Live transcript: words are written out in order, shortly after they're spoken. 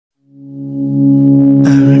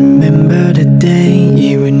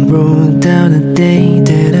the day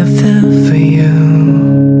that I fell for you.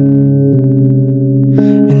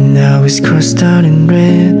 And now it's crossed out in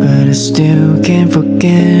red, but I still can't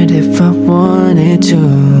forget if I wanted to.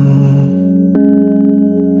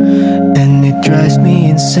 And it drives me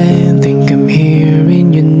insane, think I'm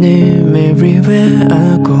hearing your name everywhere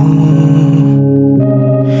I go.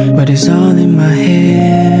 But it's all in my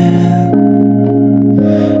head,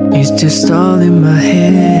 it's just all in my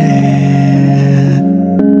head.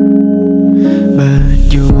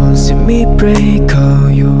 But you won't see me break, call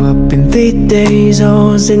you up in 3 days.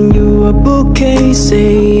 I'll send you a bouquet,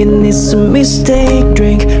 saying it's a mistake.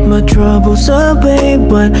 Drink my troubles away,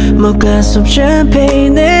 one more glass of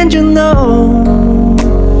champagne, and you know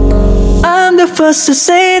I'm the first to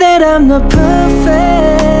say that I'm not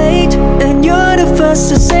perfect, and you're the first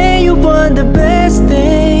to say you want the best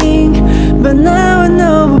thing. But now I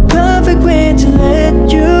know a perfect way to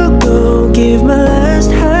let you go. Give my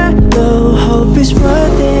last high low, hope it's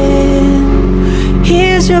worth it.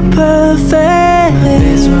 Here's your perfect. My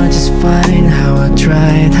days were just fine, how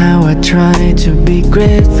I tried to be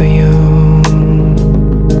great for you.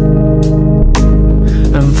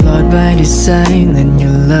 I'm flawed by design, and you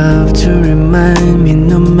love to remind me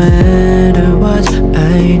no matter what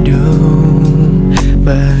I do.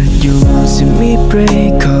 But you won't see me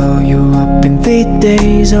break, call you up in 3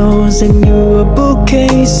 days. I'll send you a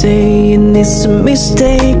bouquet, saying it's a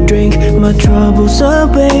mistake. Drink my troubles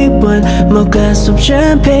away, one more glass of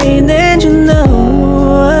champagne, and you know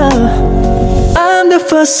I'm the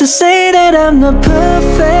first to say that I'm not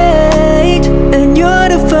perfect, and you're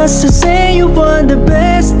the first to say you want the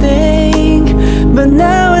best thing. But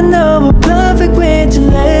now I know a perfect way to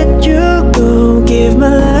let you go. Give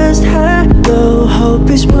my last high low, hope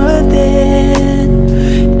it's worth it.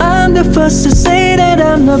 I'm the first to say that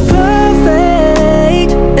I'm not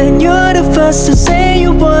perfect, and you're the first to say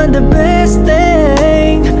you want the best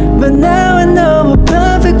thing. But now I know a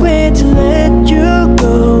perfect way to let you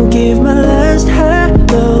go. Give my last high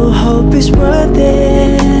low, hope it's worth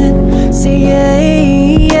it. See,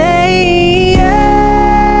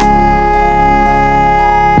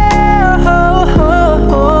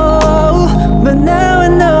 but now I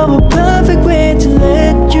know a perfect way to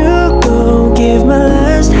let you go. Give my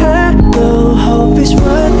last high low, hope it's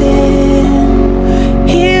worth it.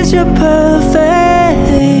 Here's your perfect.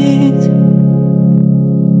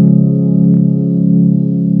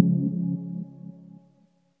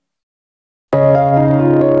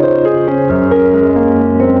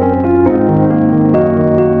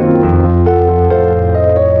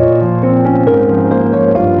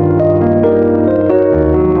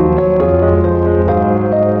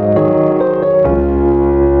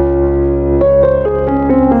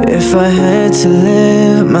 If I had to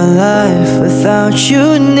live my life without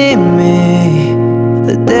you near me,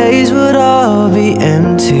 the days would all be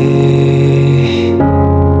empty.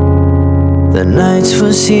 The nights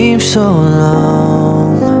would seem so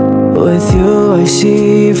long. With you I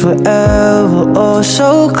see forever oh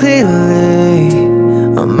so clearly.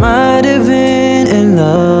 I might have been in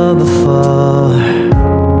love before,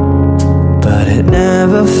 but it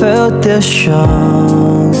never felt this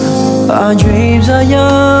strong. Our dreams are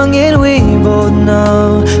young and we both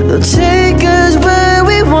know they'll take